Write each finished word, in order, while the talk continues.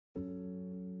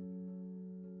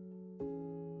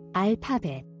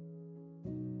알파벳,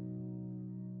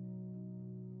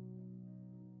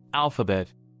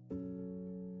 alphabet.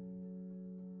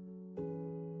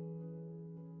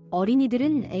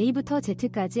 어린이들은 A부터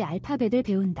Z까지 알파벳을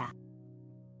배운다.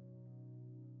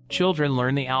 Children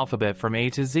learn the alphabet from A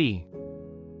to Z.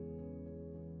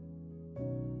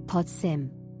 덧셈,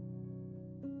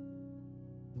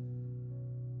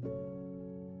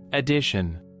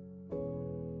 Addition.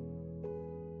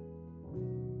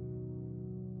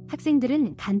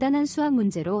 학생들은 간단한 수학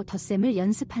문제로 덧셈을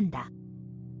연습한다.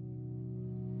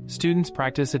 Students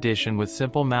practice addition with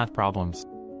simple math problems.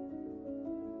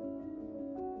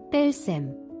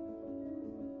 뺄셈,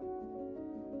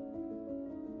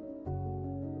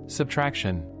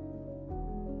 Subtraction.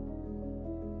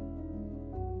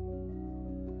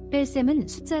 뺄셈은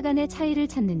숫자 간의 차이를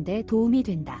찾는 데 도움이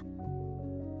된다.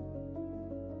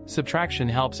 Subtraction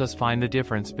helps us find the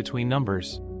difference between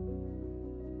numbers.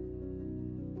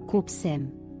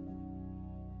 곱셈,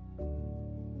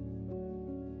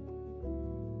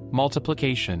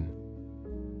 Multiplication.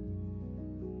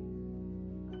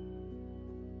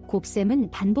 곱셈은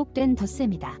반복된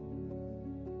덧셈이다.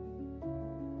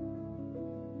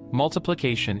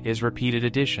 Multiplication is repeated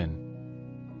addition.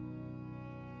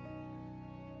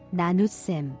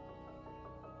 나눗셈,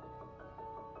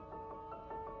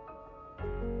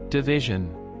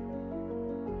 Division.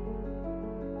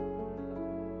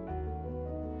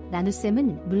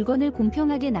 나눗셈은 물건을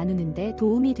공평하게 나누는 데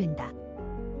도움이 된다.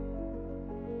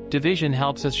 Division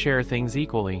helps us share things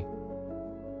equally.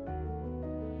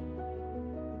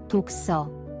 독서,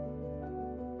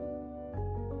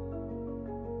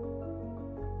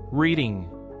 Reading.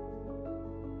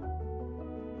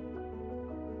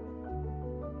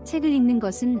 책을 읽는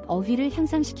것은 어휘를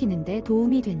향상시키는 데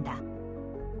도움이 된다.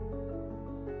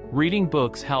 Reading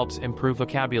books helps improve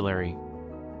vocabulary.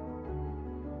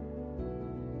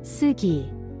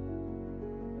 쓰기,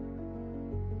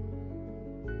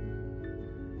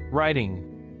 Writing.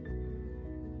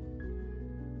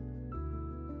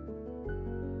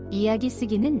 이야기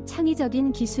쓰기는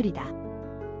창의적인 기술이다.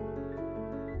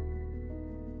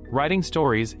 Writing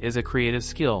stories is a creative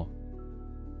skill.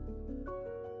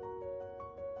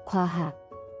 과학,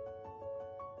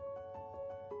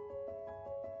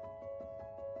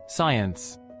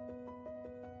 Science.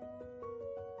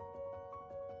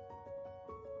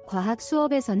 과학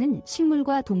수업에서는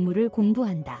식물과 동물을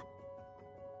공부한다.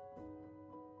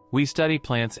 We study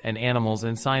plants and animals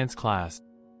in science class.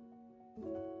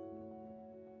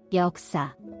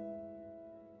 역사,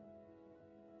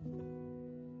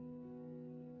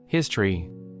 History.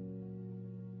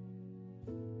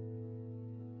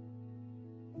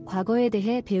 과거에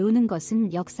대해 배우는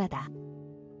것은 역사다.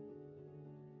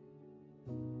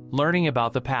 Learning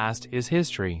about the past is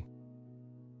history.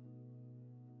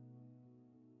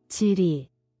 지리,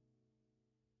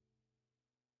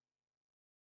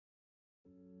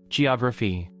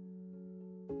 Geography.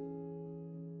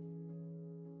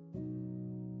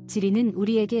 지리는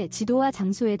우리에게 지도와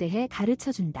장소에 대해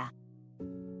가르쳐준다.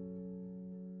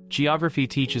 Geography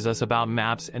teaches us about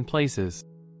maps and places.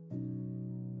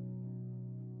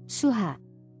 수학,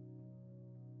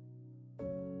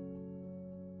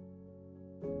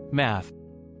 Math.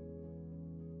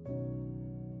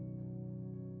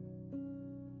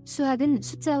 수학은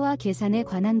숫자와 계산에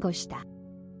관한 것이다.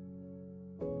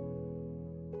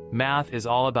 Math is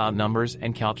all about numbers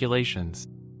and calculations.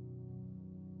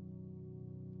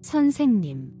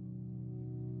 선생님,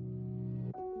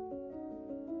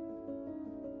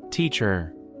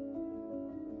 Teacher.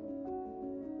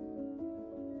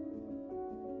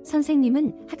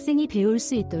 선생님은 학생이 배울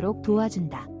수 있도록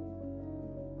도와준다.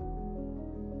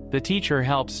 The teacher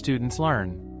helps students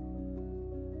learn.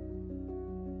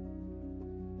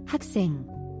 학생,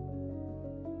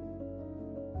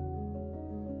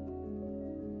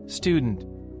 Student.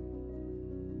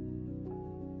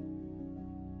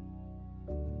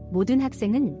 모든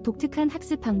학생은 독특한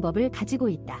학습 방법을 가지고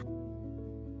있다.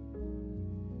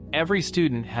 Every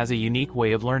student has a unique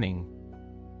way of learning.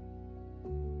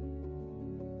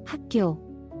 학교,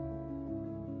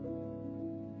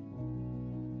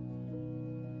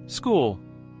 School.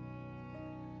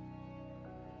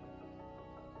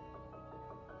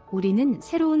 우리는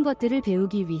새로운 것들을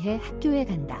배우기 위해 학교에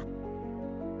간다.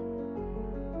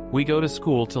 We go to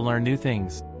school to learn new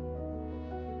things.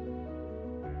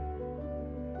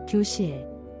 교실,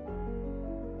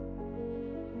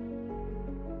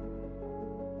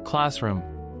 Classroom.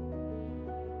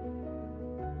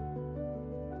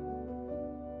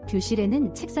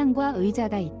 교실에는 책상과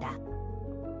의자가 있다.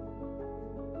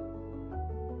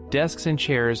 Desks and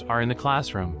chairs are in the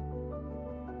classroom.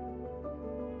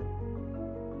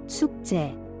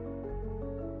 숙제,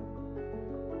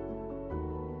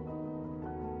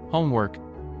 homework,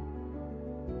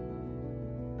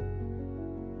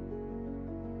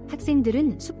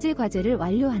 학생들은 숙제 과제를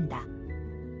완료한다.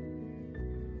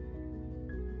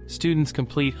 students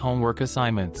complete homework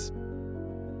assignments,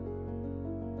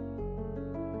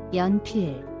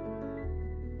 연필,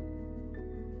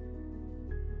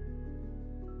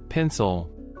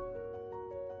 pencil,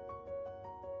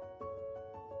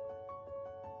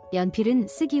 연필은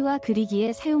쓰기와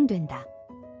그리기에 사용된다.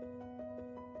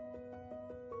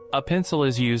 a pencil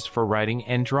is used for writing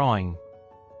and drawing,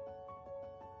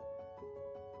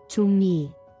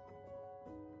 종이,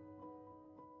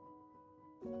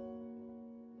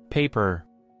 paper,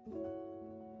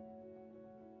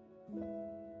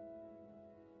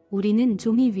 우리는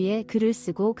종이 위에 글을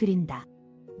쓰고 그린다.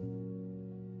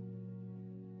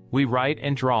 we write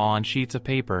and draw on sheets of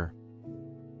paper,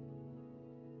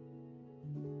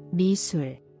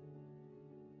 미술,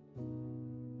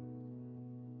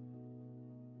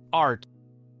 art,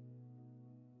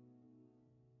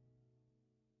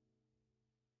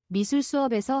 미술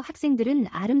수업에서 학생들은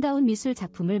아름다운 미술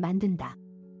작품을 만든다.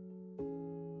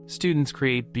 students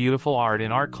create beautiful art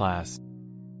in art class,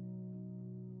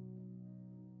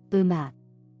 음악,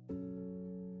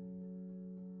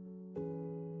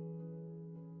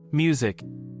 music,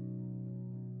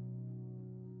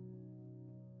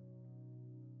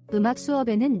 음악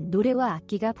수업에는 노래와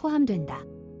악기가 포함된다.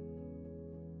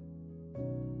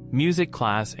 music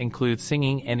class includes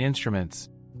singing and instruments,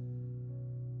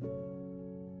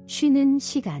 쉬는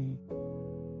시간,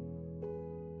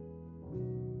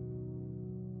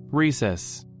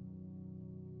 recess,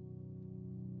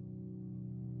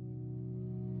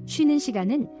 쉬는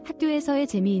시간은 학교에서의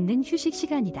재미있는 휴식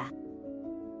시간이다.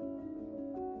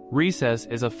 recess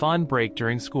is a fun break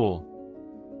during school,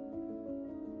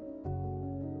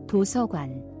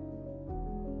 도서관,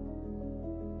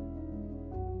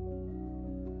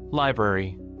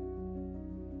 library,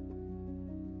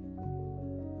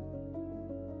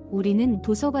 우리는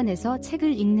도서관에서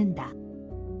책을 읽는다.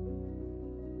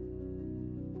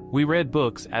 we read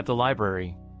books at the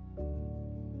library,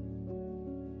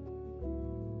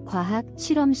 과학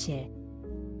실험실,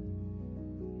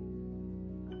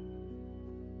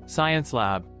 science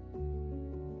lab,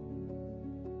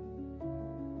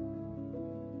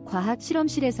 과학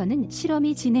실험실에서는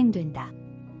실험이 진행된다.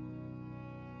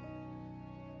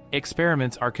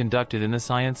 experiments are conducted in the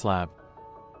science lab,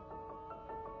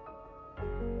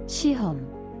 시험,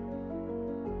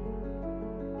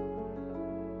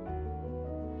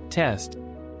 test,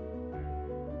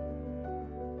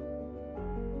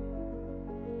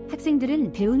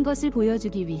 학생들은 배운 것을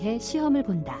보여주기 위해 시험을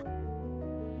본다.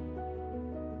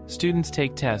 students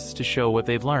take tests to show what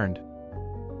they've learned,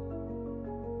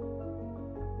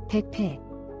 백팩,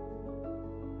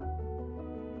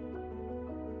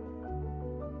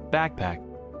 backpack,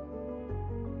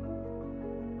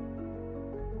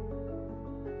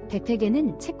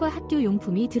 백팩에는 책과 학교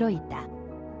용품이 들어있다.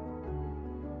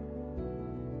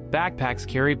 backpacks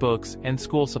carry books and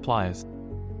school supplies,